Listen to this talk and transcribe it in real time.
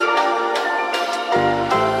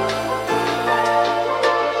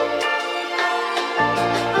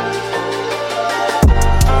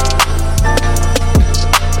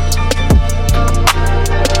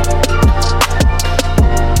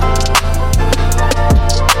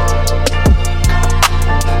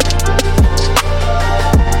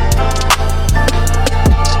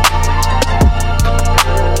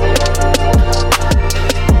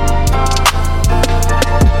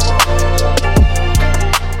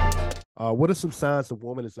What are some signs the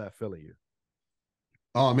woman is not feeling you?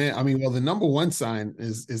 Oh man, I mean, well, the number one sign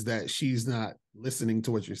is that she's not listening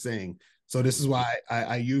to what you're saying. So this is Mhm. why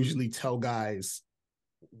I usually tell guys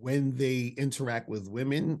when they interact with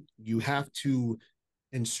women, you have to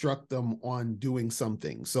instruct them on doing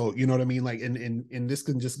something. So you know what I mean? Like, and this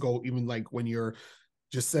can just go even like when you're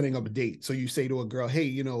just setting up a date. So you say to a girl,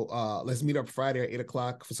 hey, let's meet up Friday at 8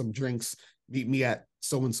 o'clock for some drinks. Meet me at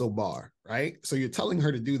so and so bar, right? So you're telling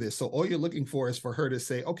her to do this. So all you're looking for is for her to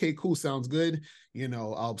say, okay, cool, sounds good.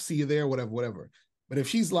 I'll see you there, whatever, whatever. But if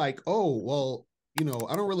she's like, oh, well,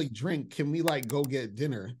 I don't really drink. Can we like go get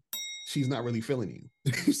dinner? She's not really feeling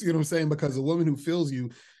you. You see what I'm saying? Because a woman who feels you,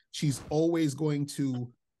 she's always going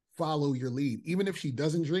to follow your lead. Even if she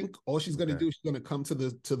doesn't drink, all she's going to Okay. do is she's going to come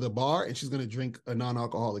to the bar and she's going to drink a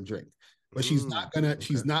non-alcoholic drink. But she's Okay.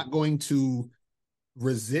 not going to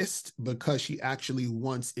resist because she actually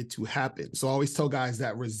wants it to happen. So I always tell guys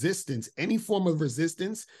that resistance, any form of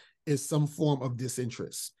resistance, is some form of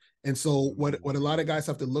disinterest. And so what a lot of guys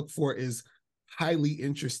have to look for is highly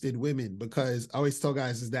interested women, because I always tell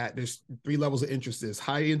guys is that there's three levels of interest: is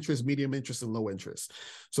high interest, medium interest, and low interest.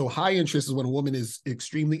 So high interest is when a woman is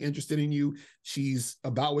extremely interested in you. She's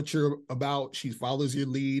about what you're about. She follows your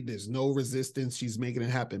lead. There's no resistance. She's making it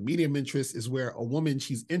happen. Medium interest is where a woman,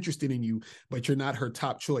 she's interested in you, but you're not her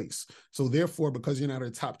top choice. So therefore, because you're not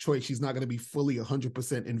her top choice, she's not going to be fully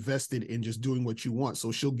 100% invested in just doing what you want.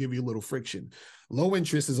 So she'll give you a little friction. Low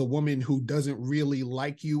interest is a woman who doesn't really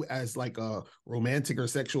like you as like a romantic or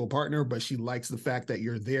sexual partner, but she likes the fact that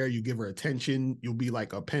you're there. You give her attention. You'll be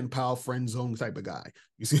like a pen pal, friend zone type of guy.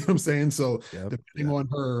 You see what I'm saying? So Yep. depending Yep. on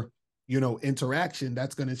her, interaction,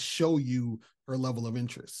 that's going to show you her level of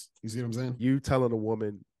interest. You see what I'm saying? You telling a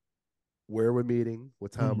woman where we're meeting,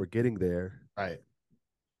 what time Mhm. we're getting there. Right.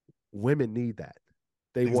 Women need that.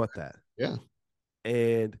 They want Exactly. that. Yeah.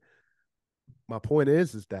 And my point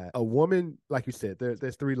is that a woman, like you said,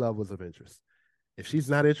 there's three levels of interest. If she's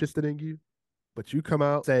not interested in you, but you come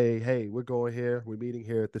out, say, hey, we're going here, we're meeting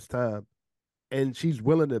here at this time, and she's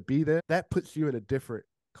willing to be there, that puts you in a different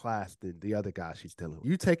class than the other guy she's dealing with.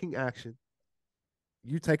 You taking action,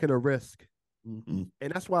 you taking a risk. Mm-hmm.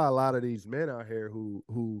 And that's why a lot of these men out here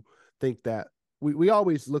who think that we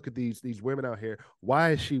always look at these women out here,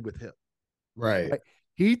 why is she with him? Right. Right?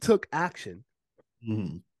 He took action.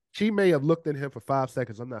 Mm-hmm. She may have looked at him for 5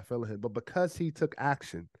 seconds, I'm not feeling him, but because he took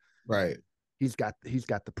action, Right. he's got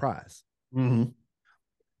the prize. Mm-hmm.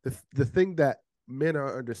 The thing that men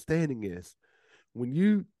are understanding is when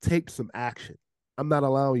you take some action, I'm not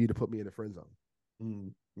allowing you to put me in the friend zone.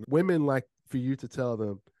 Mm-hmm. Women like for you to tell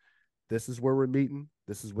them, this is where we're meeting,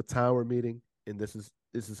 this is what time we're meeting, and this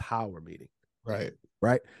is how we're meeting. Right.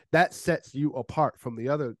 Right? That sets you apart from the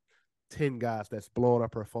other 10 guys that's blowing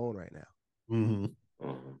up her phone right now. Mm-hmm.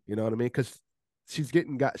 Mhm. You know what I mean? Because she's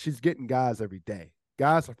getting guys every day.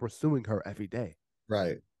 Guys are pursuing her every day,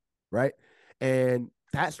 Right. right? And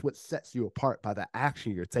that's what sets you apart by the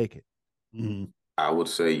action you're taking. Mm-hmm. I would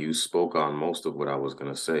say you spoke on most of what I was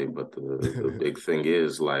gonna say, but the big thing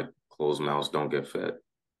is like closed mouths don't get fed.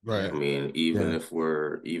 I Right. mean, Yeah.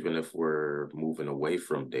 even if we're moving away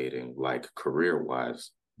from dating, like career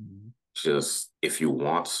wise, Mm-hmm. just if you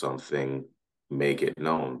want something, make it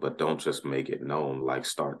known, but don't just make it known. Like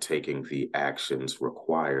start taking the actions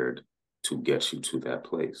required to get you to that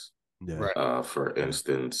place. Yeah. Right. For Yeah.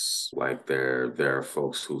 instance, like there are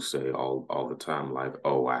folks who say all the time, like,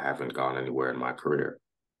 "Oh, I haven't gone anywhere in my career."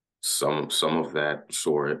 Some of that,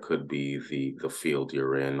 sure, it could be the field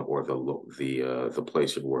you're in or the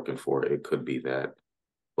place you're working for. It could be that,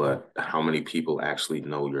 but how many people actually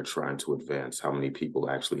know you're trying to advance? How many people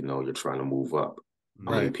actually know you're trying to move up?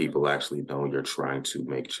 How many Right. people actually know you're trying to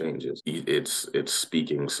make changes? It's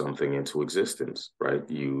speaking something into existence, right?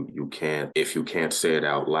 You can't if you can't say it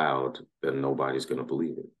out loud, then nobody's going to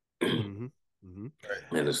believe it. Mm-hmm.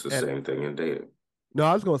 Mm-hmm. And it's the And same thing in dating. no,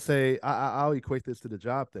 I was gonna say I'll equate this to the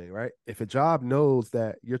job thing, right? If a job knows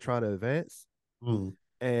that you're trying to advance, Mm-hmm.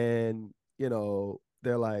 and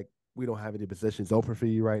they're like, we don't have any positions open for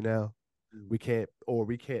you right now, we can't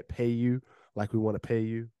pay you like we want to pay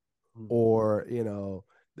you, Mm-hmm. or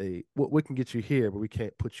we can get you here, but we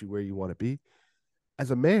can't put you where you want to be.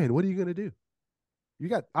 As a man, what are you gonna do? You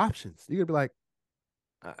got options. You're gonna be like,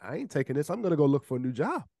 I ain't taking this. I'm gonna go look for a new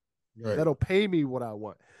job Right. that'll pay me what I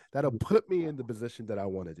want, that'll put me in the position that I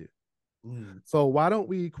want to do. Mm-hmm. So why don't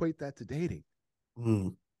we equate that to dating, Mm-hmm.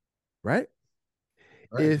 right?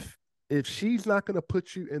 Right. If she's not going to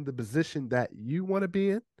put you in the position that you want to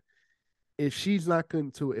be in, if she's not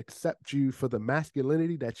going to accept you for the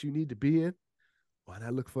masculinity that you need to be in, why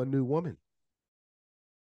not look for a new woman?